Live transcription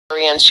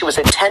She was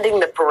attending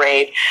the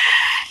parade.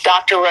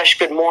 Dr. Rush,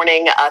 good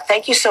morning.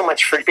 Thank you so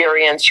much for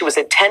experience. She was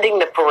attending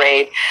the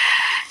parade.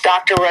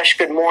 Dr. Rush,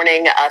 good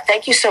morning.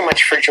 Thank you so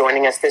much for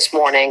joining us this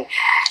morning.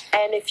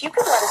 And if you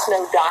could let us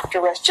know,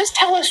 Dr. Rush, just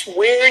tell us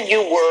where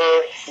you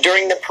were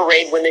during the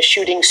parade when the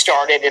shooting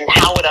started and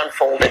how it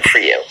unfolded for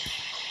you.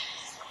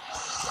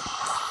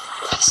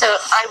 So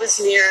I was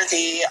near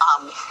the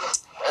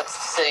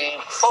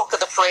bulk of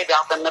the parade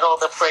route, the middle of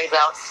the parade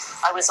route.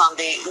 I was on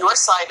the north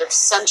side of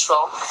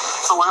Central,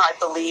 where I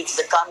believe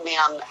the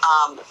gunman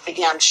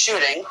began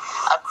shooting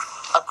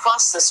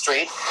across the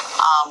street,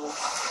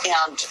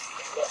 and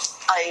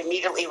I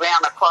immediately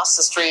ran across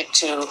the street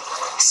to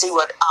see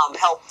what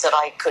help that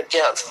I could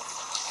give.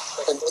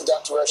 And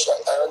Dr. Rush,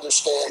 I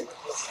understand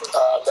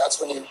that's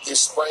when you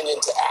sprang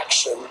into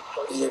action.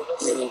 You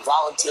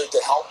volunteered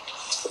to help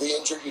the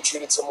injured. You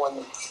treated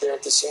someone there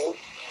at the scene.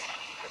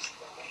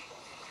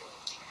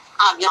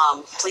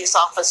 Police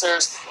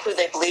officers who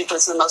they believed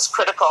was the most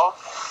critical.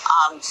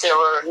 There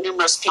were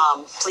numerous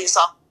police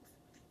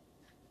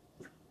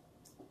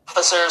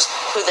officers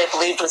who they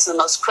believed was the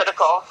most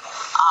critical.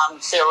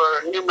 There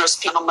were numerous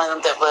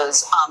gentlemen that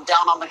was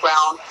down on the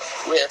ground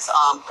with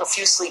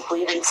profusely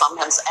bleeding from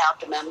his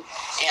abdomen,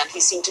 and he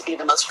seemed to be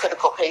the most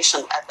critical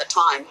patient at the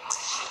time.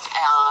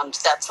 And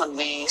that's when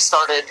we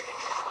started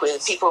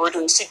with people who were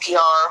doing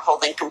CPR,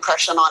 holding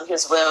compression on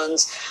his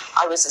wounds.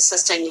 I was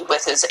assisting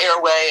with his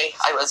airway.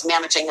 I was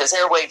managing his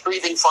airway,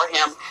 breathing for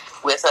him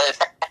with a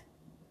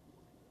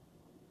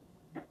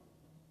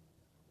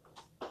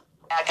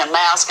bag and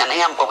mask and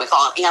what we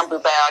call an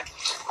ambu bag.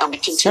 And we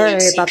continued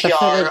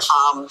CPR,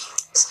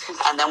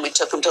 and then we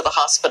took him to the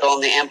hospital in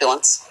the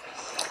ambulance.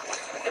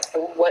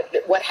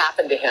 What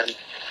happened to him?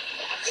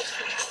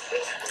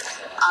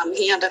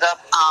 He ended up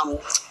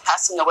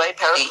passing away.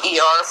 The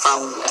ER,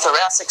 from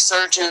thoracic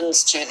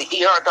surgeons to the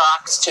ER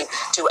docs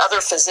to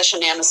other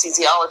physician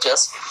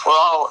anesthesiologists, were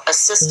all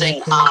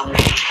assisting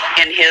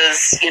in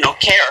his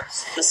care.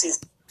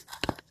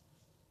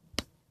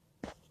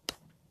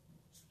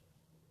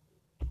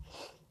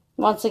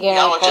 Once again,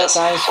 I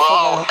apologize were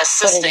all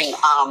assisting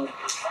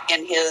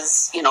in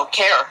his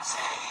care.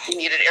 He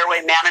needed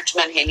airway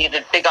management. He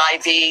needed big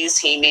IVs.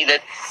 He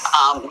needed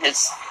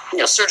his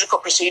surgical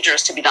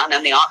procedures to be done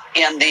in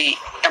the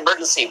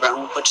emergency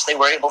room, which they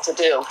were able to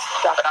do.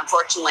 But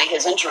unfortunately,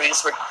 his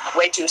injuries were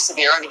way too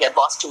severe, and he had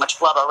lost too much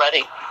blood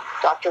already.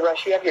 Dr.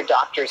 Rush, you have your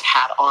doctor's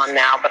hat on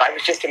now, but I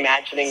was just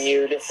imagining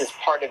you. This is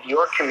part of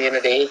your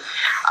community.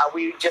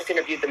 We just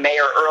interviewed the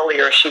mayor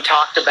earlier. She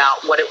talked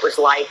about what it was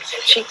like.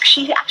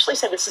 She actually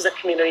said this is a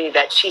community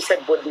that she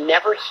said would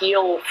never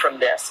heal from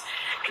this.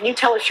 Can you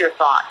tell us your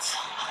thoughts?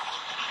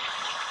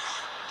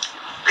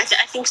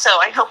 I think so.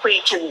 I hope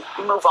we can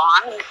move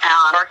on.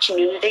 Our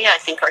community, I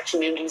think our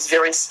community is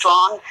very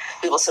strong.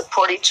 We will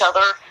support each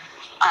other.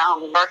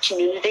 Our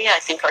community, I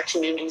think our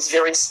community is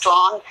very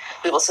strong.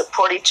 We will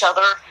support each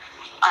other.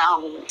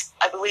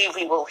 I believe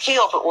we will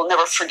heal, but we'll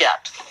never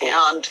forget.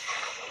 And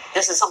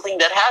this is something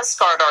that has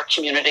scarred our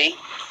community.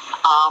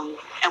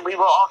 And we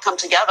will all come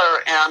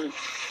together and,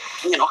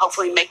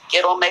 hopefully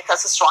it'll make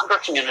us a stronger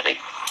community.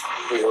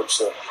 We hope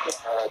so.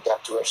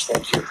 Dr. Rush,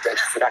 thank you. Thank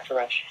you for Dr.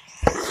 Rush.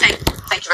 Thank you.